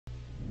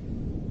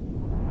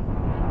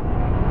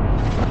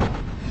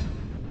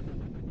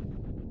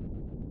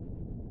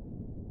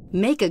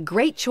Make a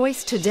great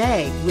choice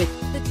today with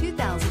the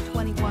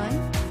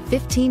 2021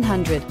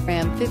 1500.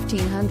 Ram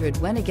 1500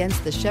 went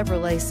against the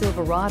Chevrolet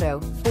Silverado,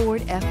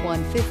 Ford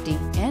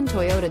F-150, and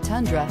Toyota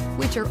Tundra,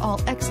 which are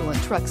all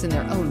excellent trucks in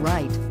their own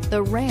right.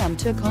 The Ram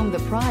took home the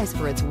prize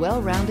for its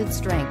well-rounded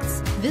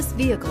strengths. This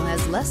vehicle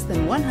has less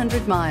than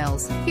 100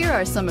 miles. Here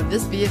are some of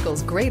this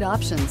vehicle's great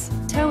options: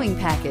 towing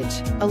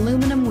package,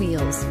 aluminum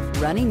wheels,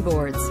 running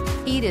boards,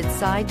 heated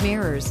side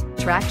mirrors,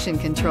 traction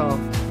control,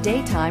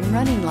 daytime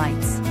running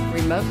lights,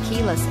 remote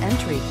keyless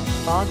entry,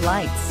 fog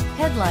lights,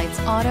 headlights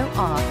auto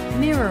off,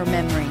 mirror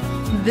memory.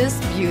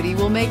 This beauty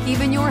will make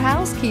even your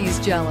house keys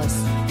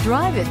jealous.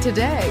 Drive it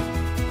today.